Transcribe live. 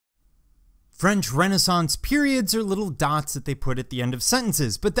French Renaissance periods are little dots that they put at the end of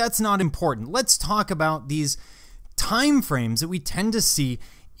sentences, but that's not important. Let's talk about these time frames that we tend to see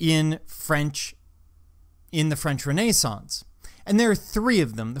in the French Renaissance. And there are three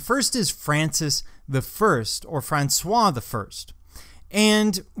of them. The first is Francis I, or Francois I.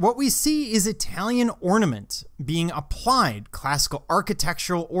 And what we see is Italian ornament being applied. Classical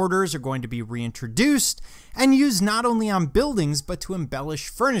architectural orders are going to be reintroduced and used not only on buildings, but to embellish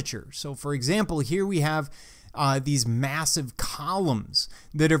furniture. So for example, here we have these massive columns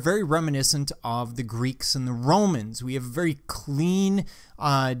that are very reminiscent of the Greeks and the Romans. We have a very clean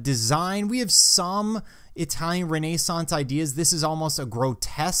design. We have some Italian Renaissance ideas. This is almost a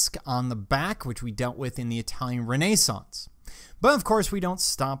grotesque on the back, which we dealt with in the Italian Renaissance. But of course, we don't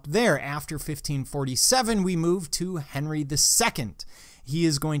stop there. After 1547, we move to Henry II. He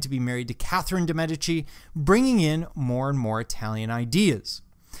is going to be married to Catherine de' Medici, bringing in more and more Italian ideas.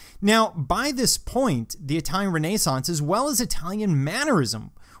 Now, by this point, the Italian Renaissance, as well as Italian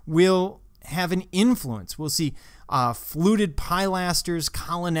mannerism, will have an influence. We'll see fluted pilasters,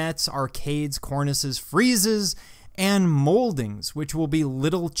 colonnettes, arcades, cornices, friezes, and moldings, which will be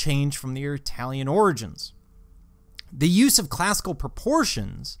little change from their Italian origins. The use of classical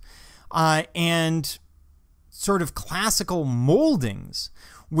proportions and sort of classical moldings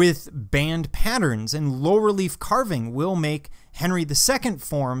with band patterns and low relief carving will make Henry II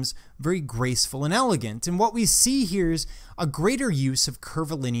forms very graceful and elegant. And what we see here is a greater use of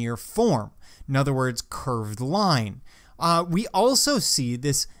curvilinear form. In other words, curved line. We also see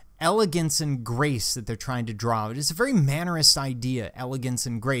this elegance and grace that they're trying to draw. It is a very Mannerist idea, elegance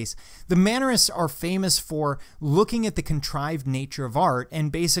and grace. The Mannerists are famous for looking at the contrived nature of art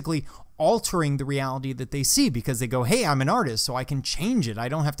and basically altering the reality that they see, because they go, hey, I'm an artist, so I can change it. I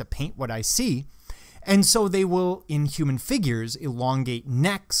don't have to paint what I see. And so they will, in human figures, elongate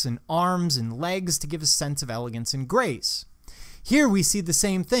necks and arms and legs to give a sense of elegance and grace. Here we see the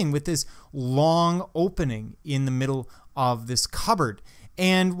same thing with this long opening in the middle of this cupboard.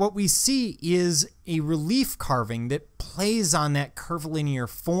 And what we see is a relief carving that plays on that curvilinear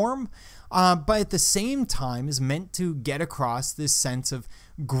form, but at the same time is meant to get across this sense of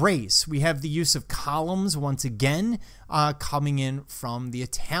grace. We have the use of columns once again coming in from the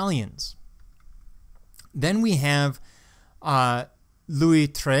Italians. Then we have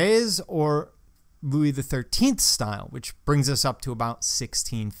Louis XIII or Louis XIII style, which brings us up to about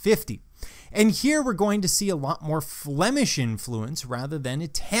 1650. And here we're going to see a lot more Flemish influence rather than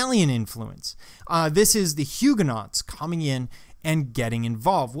Italian influence. This is the Huguenots coming in and getting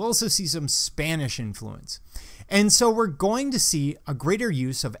involved. We'll also see some Spanish influence. And so we're going to see a greater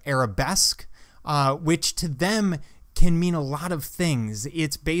use of arabesque, which to them can mean a lot of things.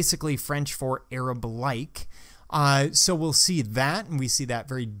 It's basically French for Arab-like. So we'll see that, and we see that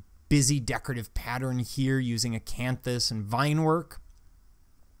very busy decorative pattern here using acanthus and vine work.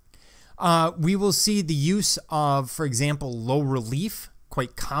 We will see the use of, for example, low relief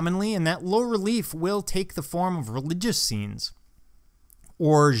quite commonly, and that low relief will take the form of religious scenes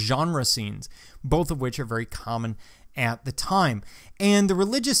or genre scenes, both of which are very common at the time. And the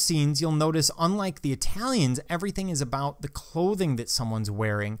religious scenes, you'll notice, unlike the Italians, everything is about the clothing that someone's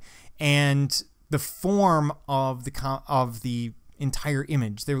wearing and the form of the entire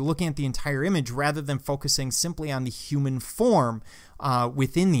image. They're looking at the entire image rather than focusing simply on the human form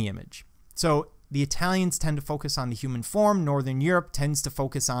within the image. So the Italians tend to focus on the human form. Northern Europe tends to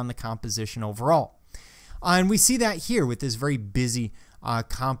focus on the composition overall. And we see that here with this very busy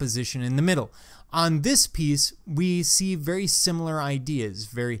composition in the middle. On this piece, we see very similar ideas,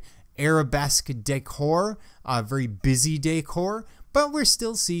 very arabesque decor, very busy decor, but we're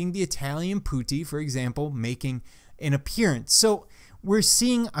still seeing the Italian putti, for example, making an appearance. So we're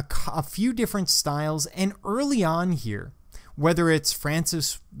seeing a few different styles, and early on here, whether it's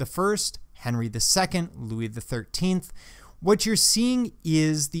Francis I, Henry II, Louis XIII, what you're seeing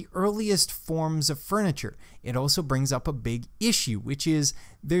is the earliest forms of furniture. It also brings up a big issue, which is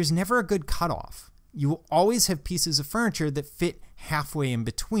there's never a good cutoff. You will always have pieces of furniture that fit halfway in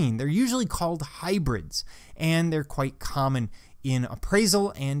between. They're usually called hybrids, and they're quite common in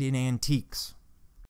appraisal and in antiques.